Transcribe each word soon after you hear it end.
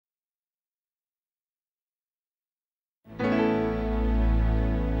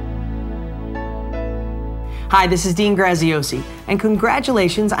Hi, this is Dean Graziosi, and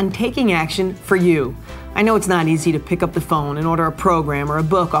congratulations on taking action for you. I know it's not easy to pick up the phone and order a program or a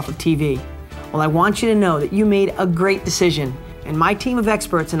book off of TV. Well, I want you to know that you made a great decision, and my team of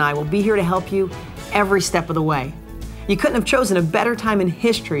experts and I will be here to help you every step of the way. You couldn't have chosen a better time in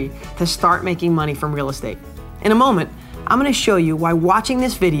history to start making money from real estate. In a moment, I'm going to show you why watching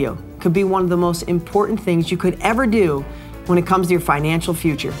this video could be one of the most important things you could ever do when it comes to your financial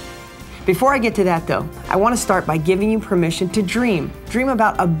future. Before I get to that though, I want to start by giving you permission to dream. Dream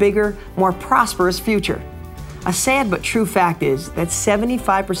about a bigger, more prosperous future. A sad but true fact is that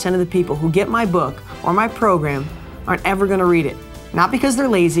 75% of the people who get my book or my program aren't ever going to read it. Not because they're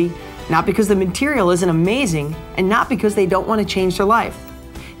lazy, not because the material isn't amazing, and not because they don't want to change their life.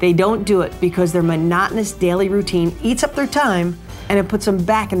 They don't do it because their monotonous daily routine eats up their time and it puts them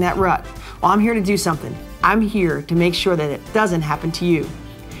back in that rut. Well, I'm here to do something. I'm here to make sure that it doesn't happen to you.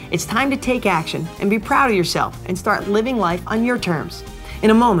 It's time to take action and be proud of yourself and start living life on your terms. In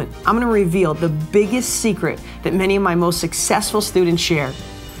a moment, I'm going to reveal the biggest secret that many of my most successful students share.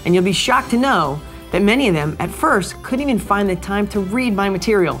 And you'll be shocked to know that many of them at first couldn't even find the time to read my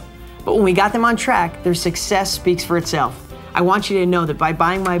material. But when we got them on track, their success speaks for itself. I want you to know that by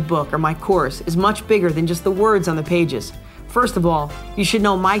buying my book or my course is much bigger than just the words on the pages. First of all, you should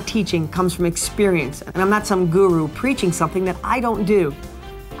know my teaching comes from experience, and I'm not some guru preaching something that I don't do.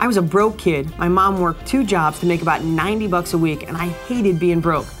 I was a broke kid. My mom worked 2 jobs to make about 90 bucks a week, and I hated being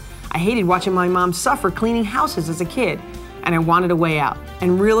broke. I hated watching my mom suffer cleaning houses as a kid, and I wanted a way out.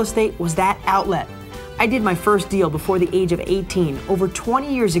 And real estate was that outlet. I did my first deal before the age of 18, over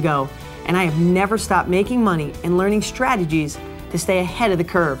 20 years ago, and I have never stopped making money and learning strategies to stay ahead of the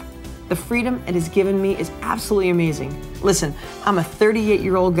curve. The freedom it has given me is absolutely amazing. Listen, I'm a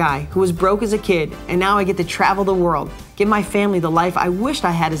 38-year-old guy who was broke as a kid, and now I get to travel the world, give my family the life I wished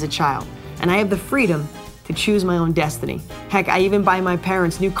I had as a child, and I have the freedom to choose my own destiny. Heck, I even buy my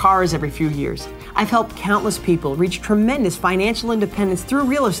parents new cars every few years. I've helped countless people reach tremendous financial independence through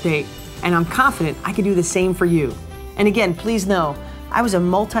real estate, and I'm confident I can do the same for you. And again, please know, I was a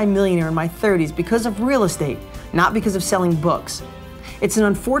multi-millionaire in my 30s because of real estate, not because of selling books. It's an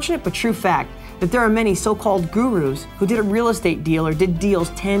unfortunate but true fact that there are many so-called gurus who did a real estate deal or did deals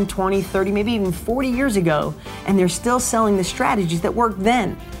 10, 20, 30, maybe even 40 years ago, and they're still selling the strategies that worked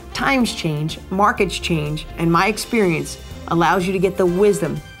then. Times change, markets change, and my experience allows you to get the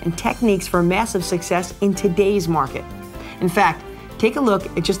wisdom and techniques for massive success in today's market. In fact, take a look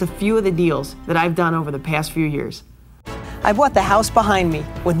at just a few of the deals that I've done over the past few years. I bought the house behind me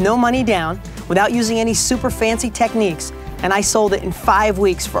with no money down, without using any super fancy techniques, and I sold it in 5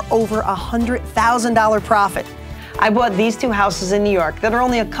 weeks for over $100,000 profit. I bought these 2 houses in New York that are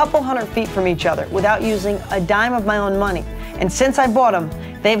only a couple hundred feet from each other without using a dime of my own money. And since I bought them,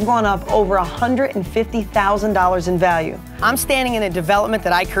 they've gone up over $150,000 in value. I'm standing in a development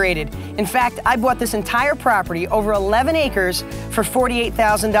that I created. In fact, I bought this entire property, over 11 acres, for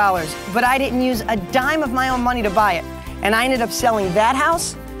 $48,000. But I didn't use a dime of my own money to buy it. And I ended up selling that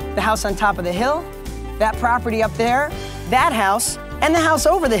house, the house on top of the hill, that property up there, that house, and the house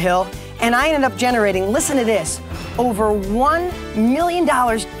over the hill, and I ended up generating, listen to this, over $1 million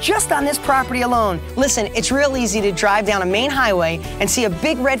just on this property alone. Listen, it's real easy to drive down a main highway and see a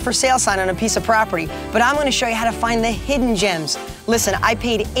big red for sale sign on a piece of property, but I'm going to show you how to find the hidden gems. Listen, I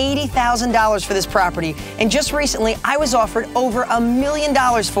paid $80,000 for this property, and just recently I was offered over $1 million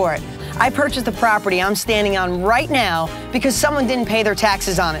for it. I purchased the property I'm standing on right now because someone didn't pay their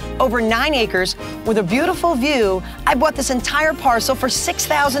taxes on it. Over 9 acres with a beautiful view, I bought this entire parcel for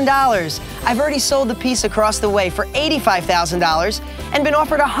 $6,000. I've already sold the piece across the way for $85,000 and been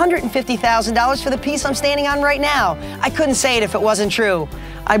offered $150,000 for the piece I'm standing on right now. I couldn't say it if it wasn't true.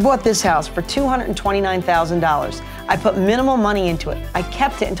 I bought this house for $229,000. I put minimal money into it. I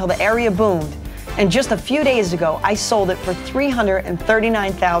kept it until the area boomed. And just a few days ago, I sold it for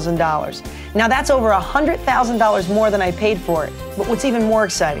 $339,000. Now that's over $100,000 more than I paid for it. But what's even more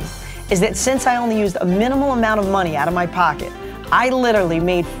exciting is that since I only used a minimal amount of money out of my pocket, I literally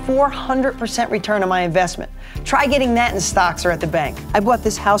made 400% return on my investment. Try getting that in stocks or at the bank. I bought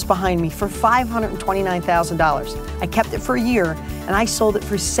this house behind me for $529,000. I kept it for a year and I sold it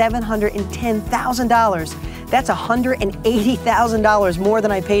for $710,000. That's $180,000 more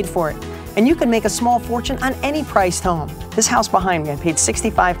than I paid for it. And you can make a small fortune on any priced home. This house behind me, I paid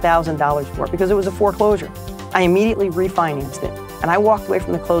 $65,000 for it because it was a foreclosure. I immediately refinanced it, and I walked away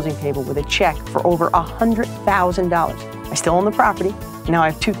from the closing table with a check for over $100,000. I still own the property. Now I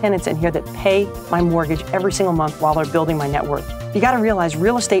have 2 tenants in here that pay my mortgage every single month while they're building my net worth. You gotta realize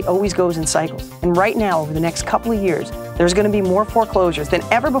real estate always goes in cycles. And right now, over the next couple of years, there's gonna be more foreclosures than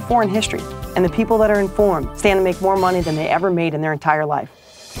ever before in history. And the people that are informed stand to make more money than they ever made in their entire life.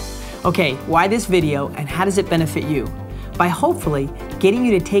 Okay, why this video and how does it benefit you? By hopefully getting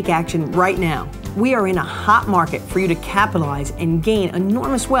you to take action right now. We are in a hot market for you to capitalize and gain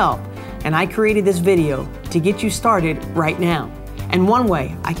enormous wealth. And I created this video to get you started right now. And one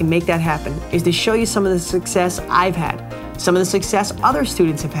way I can make that happen is to show you some of the success I've had, some of the success other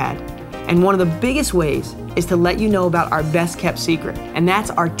students have had. And one of the biggest ways is to let you know about our best kept secret. And that's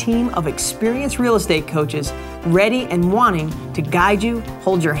our team of experienced real estate coaches ready and wanting to guide you,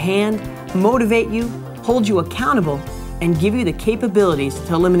 hold your hand, motivate you, hold you accountable, and give you the capabilities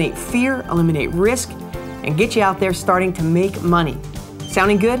to eliminate fear, eliminate risk, and get you out there starting to make money.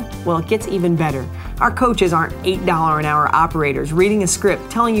 Sounding good? Well, it gets even better. Our coaches aren't $8 an hour operators reading a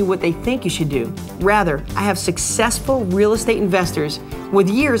script telling you what they think you should do. Rather, I have successful real estate investors with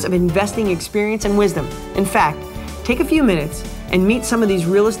years of investing experience and wisdom. In fact, take a few minutes and meet some of these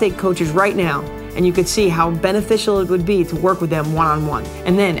real estate coaches right now, and you could see how beneficial it would be to work with them one-on-one.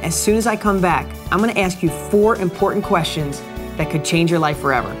 And then, as soon as I come back, I'm going to ask you 4 important questions that could change your life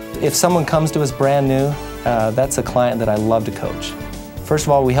forever. If someone comes to us brand new, that's a client that I love to coach. First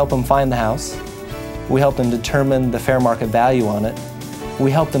of all, we help them find the house. We help them determine the fair market value on it.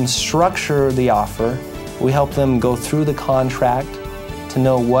 We help them structure the offer. We help them go through the contract to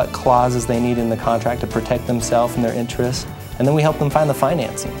know what clauses they need in the contract to protect themselves and their interests. And then we help them find the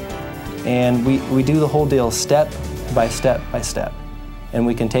financing. And we do the whole deal step by step by step. And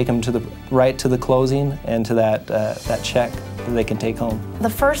we can take them to right to the closing and to that check that they can take home. The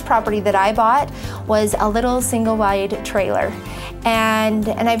first property that I bought was a little single-wide trailer. And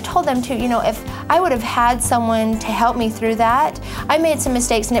I've told them too, you know, if I would have had someone to help me through that, I made some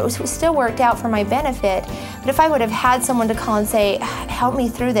mistakes and it still worked out for my benefit. But if I would have had someone to call and say, help me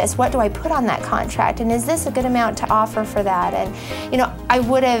through this, what do I put on that contract? And is this a good amount to offer for that? And, you know, I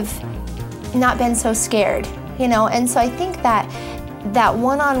would have not been so scared, you know. And so I think that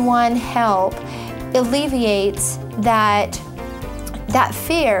one-on-one help alleviates that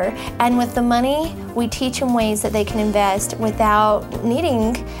fear, and with the money, we teach them ways that they can invest without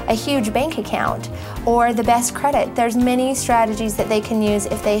needing a huge bank account or the best credit. There's many strategies that they can use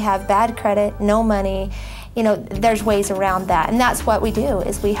if they have bad credit, no money. You know, there's ways around that, and that's what we do,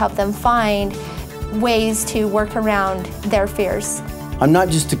 is we help them find ways to work around their fears. I'm not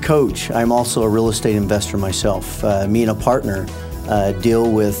just a coach, I'm also a real estate investor myself. Me and a partner deal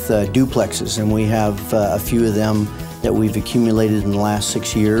with duplexes, and we have a few of them that we've accumulated in the last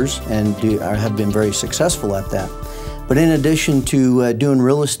 6 years and have been very successful at that. But in addition to doing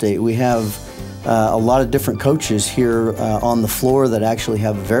real estate, we have a lot of different coaches here on the floor that actually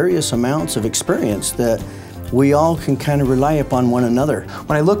have various amounts of experience that we all can kind of rely upon one another.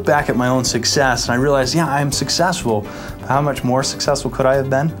 When I look back at my own success and I realize, yeah, I'm successful, how much more successful could I have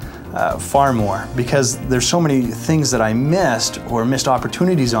been? Far more, because there's so many things that I missed or missed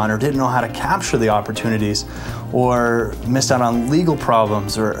opportunities on, or didn't know how to capture the opportunities, or missed out on legal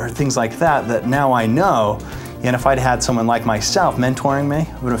problems or things like that that now I know. And if I'd had someone like myself mentoring me,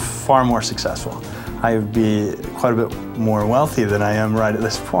 I would have been far more successful. I would be quite a bit more wealthy than I am right at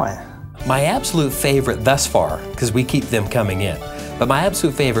this point. My absolute favorite thus far, because we keep them coming in, but my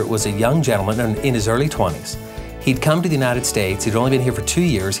absolute favorite was a young gentleman in his early 20s. He'd come to the United States. He'd only been here for 2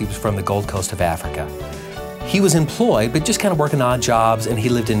 years. He was from the Gold Coast of Africa. He was employed, but just kind of working odd jobs, and he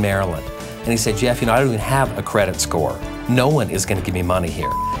lived in Maryland. And he said, Jeff, you know, I don't even have a credit score. No one is going to give me money here.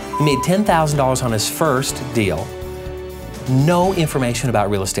 He made $10,000 on his first deal. No information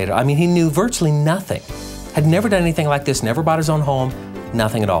about real estate. I mean, he knew virtually nothing. Had never done anything like this, never bought his own home,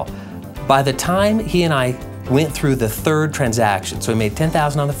 nothing at all. By the time he and I went through the third transaction, so he made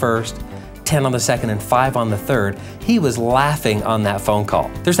 $10,000 on the first, 10 on the second, and 5 on the third, he was laughing on that phone call.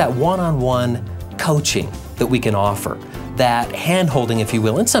 There's that one-on-one coaching that we can offer, that hand-holding, if you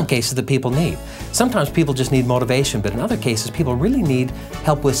will, in some cases that people need. Sometimes people just need motivation, but in other cases, people really need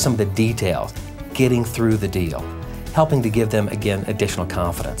help with some of the details, getting through the deal, helping to give them, again, additional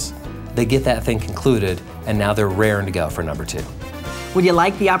confidence. They get that thing concluded, and now they're raring to go for number 2. Would you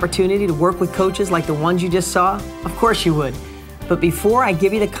like the opportunity to work with coaches like the ones you just saw? Of course you would. But before I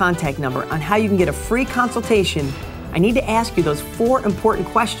give you the contact number on how you can get a free consultation, I need to ask you those 4 important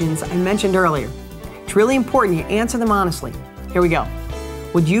questions I mentioned earlier. It's really important you answer them honestly. Here we go.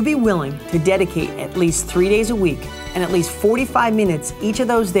 Would you be willing to dedicate at least 3 days a week and at least 45 minutes each of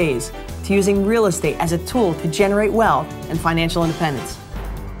those days to using real estate as a tool to generate wealth and financial independence?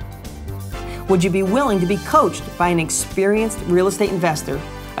 Would you be willing to be coached by an experienced real estate investor,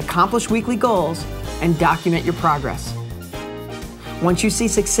 accomplish weekly goals, and document your progress? Once you see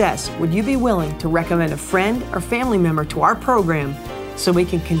success, would you be willing to recommend a friend or family member to our program so we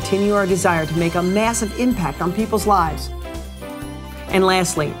can continue our desire to make a massive impact on people's lives. And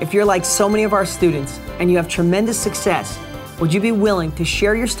lastly, if you're like so many of our students and you have tremendous success, would you be willing to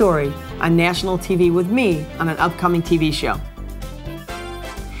share your story on national TV with me on an upcoming TV show?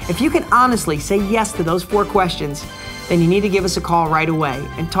 If you can honestly say yes to those 4 questions, then you need to give us a call right away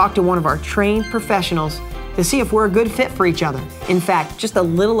and talk to one of our trained professionals to see if we're a good fit for each other. In fact, just a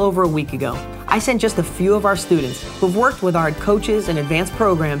little over a week ago, I sent just a few of our students who've worked with our coaches and advanced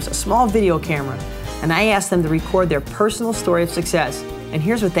programs a small video camera, and I asked them to record their personal story of success. And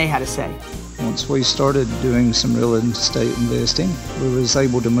here's what they had to say. Once we started doing some real estate investing, we was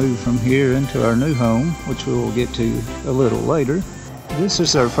able to move from here into our new home, which we will get to a little later. This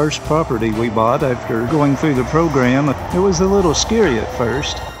is our first property we bought after going through the program. It was a little scary at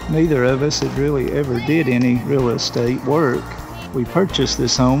first. Neither of us had really ever did any real estate work. We purchased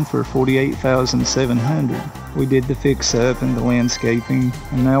this home for $48,700. We did the fix-up and the landscaping,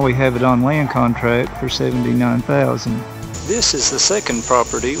 and now we have it on land contract for $79,000. This is the second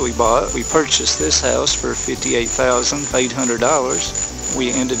property we bought. We purchased this house for $58,800.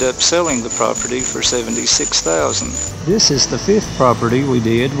 We ended up selling the property for $76,000. This is the 5th property we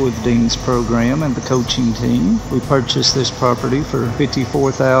did with Dean's program and the coaching team. We purchased this property for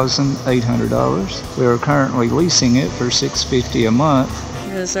 $54,800. We are currently leasing it for $650 a month.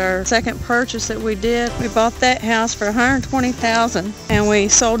 It was our second purchase that we did. We bought that house for $120,000 and we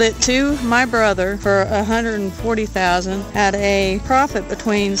sold it to my brother for $140,000 at a profit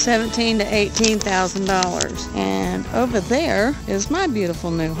between $17,000 to $18,000. And over there is my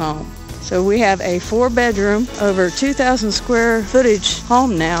beautiful new home. So we have a 4-bedroom, over 2,000 square footage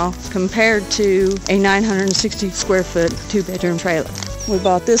home now compared to a 960 square foot 2-bedroom trailer. We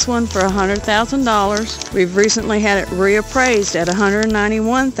bought this one for $100,000. We've recently had it reappraised at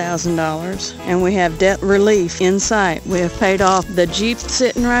 $191,000, and we have debt relief in sight. We have paid off the Jeep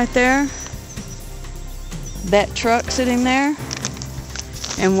sitting right there, that truck sitting there,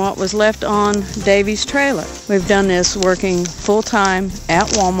 and what was left on Davy's trailer. We've done this working full-time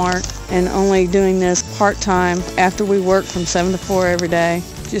at Walmart and only doing this part-time after we work from 7 to 4 every day.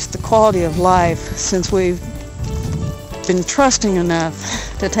 Just the quality of life since we've been trusting enough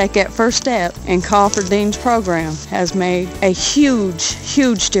to take that first step and call for Dean's program has made a huge,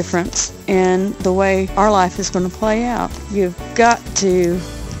 huge difference in the way our life is going to play out. You've got to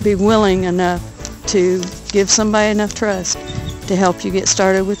be willing enough to give somebody enough trust to help you get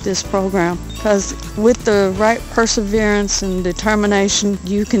started with this program, because with the right perseverance and determination,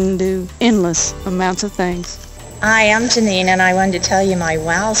 you can do endless amounts of things. Hi, I'm Janine, and I wanted to tell you my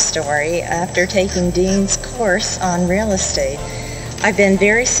wow story after taking Dean's course on real estate. I've been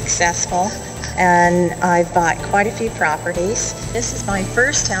very successful, and I've bought quite a few properties. This is my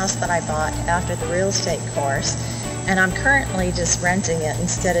first house that I bought after the real estate course, and I'm currently just renting it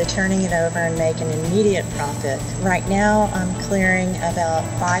instead of turning it over and making an immediate profit. Right now, I'm clearing about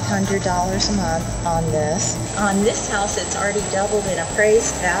 $500 a month on this. On this house, it's already doubled in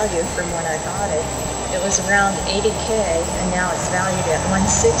appraised value from when I bought it. It was around $80K, and now it's valued at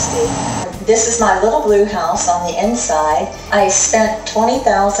 $160. This is my little blue house on the inside. I spent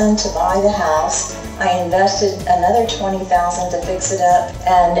 $20,000 to buy the house. I invested another $20,000 to fix it up,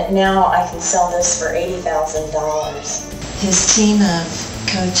 and now I can sell this for $80,000. His team of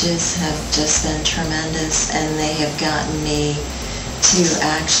coaches have just been tremendous, and they have gotten me to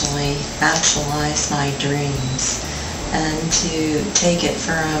actually actualize my dreams and to take it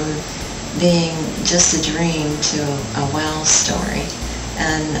from being just a dream to a wow story.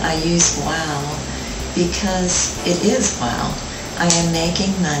 And I use wow because it is wow. I am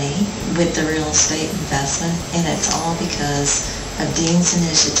making money with the real estate investment, and it's all because of Dean's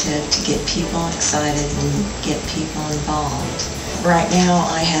initiative to get people excited and get people involved. Right now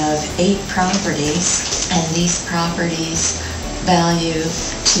I have 8 properties, and these properties value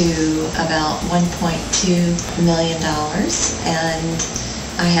to about $1.2 million, and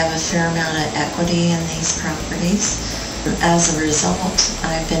I have a fair amount of equity in these properties. As a result,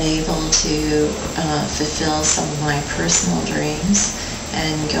 I've been able to fulfill some of my personal dreams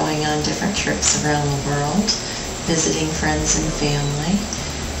and going on different trips around the world, visiting friends and family.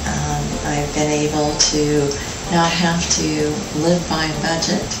 I've been able to not have to live by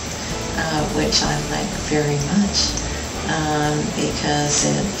budget, which I like very much, because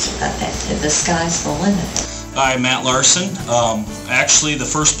the sky's the limit. Hi, Matt Larson. Actually, the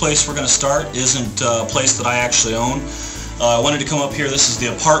first place we're going to start isn't a place that I actually own. I wanted to come up here. This is the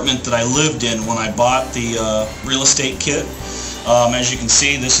apartment that I lived in when I bought the real estate kit. As you can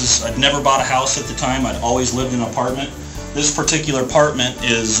see, I'd never bought a house at the time. I'd always lived in an apartment. This particular apartment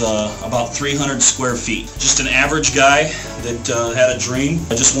is about 300 square feet. Just an average guy that had a dream.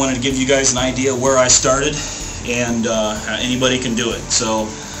 I just wanted to give you guys an idea where I started, and anybody can do it. So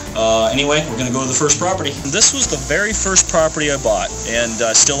anyway, we're going to go to the first property. This was the very first property I bought, and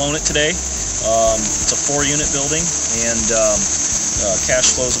I still own it today. It's a 4-unit building, and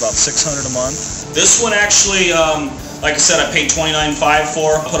cash flow is about $600 a month. This one actually, like I said, I paid $29,500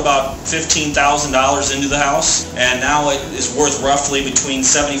 for. I put about $15,000 into the house, and now it is worth roughly between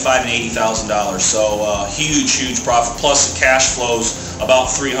 $75,000 and $80,000. So huge profit. Plus the cash flows about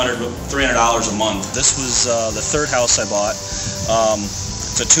 $300 a month. This was the third house I bought.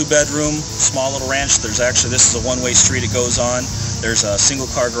 It's a 2-bedroom, small little ranch. This is a one-way street it goes on. There's a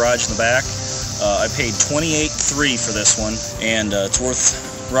single-car garage in the back. I paid $28,300 for this one, and it's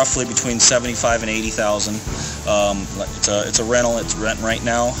worth roughly between $75,000 and $80,000. It's a rental. It's renting right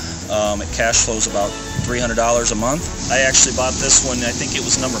now. It cash flows about $300 a month. I actually bought this one. I think it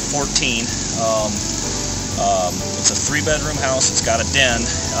was number 14. It's a 3-bedroom house. It's got a den,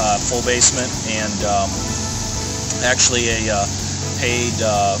 full basement, and actually paid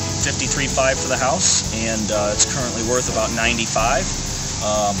 $53,500 for the house, and it's currently worth about $95,000.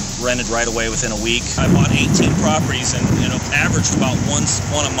 Rented right away within a week. I bought 18 properties and averaged about one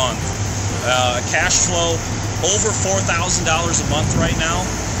a month. Cash flow over $4,000 a month right now,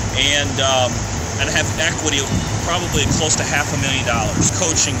 and I have equity of probably close to $500,000.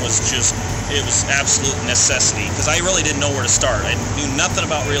 Coaching was it was absolute necessity, because I really didn't know where to start. I knew nothing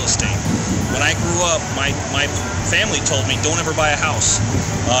about real estate. When I grew up, my family told me, don't ever buy a house.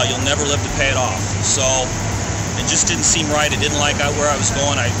 You'll never live to pay it off. So it just didn't seem right. I didn't like where I was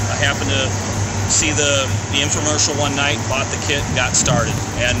going. I happened to see the infomercial one night, bought the kit, and got started.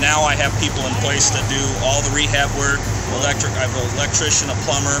 And now I have people in place that do all the rehab work, I have an electrician, a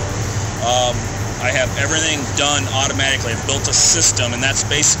plumber. I have everything done automatically. I've built a system, and that's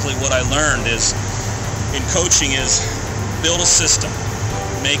basically what I learned in coaching is build a system.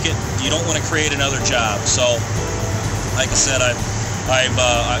 Make it. You don't want to create another job. So, like I said,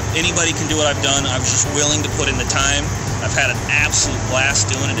 anybody can do what I've done. I was just willing to put in the time. I've had an absolute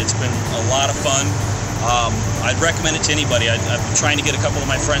blast doing it. It's been a lot of fun. I'd recommend it to anybody. I'm trying to get a couple of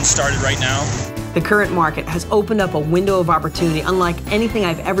my friends started right now. The current market has opened up a window of opportunity unlike anything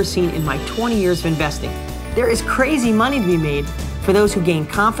I've ever seen in my 20 years of investing. There is crazy money to be made for those who gain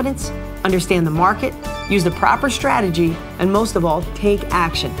confidence, understand the market, use the proper strategy, and most of all, take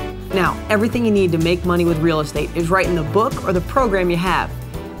action. Now, everything you need to make money with real estate is right in the book or the program you have.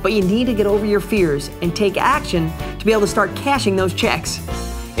 But you need to get over your fears and take action to be able to start cashing those checks.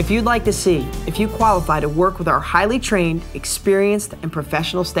 If you'd like to see if you qualify to work with our highly trained, experienced, and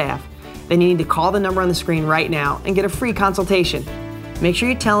professional staff, then you need to call the number on the screen right now and get a free consultation. Make sure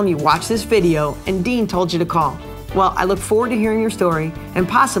you tell them you watched this video and Dean told you to call. Well, I look forward to hearing your story and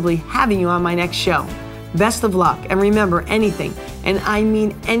possibly having you on my next show. Best of luck, and remember, anything, and I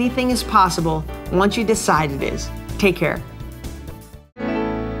mean anything, is possible once you decide it is. Take care.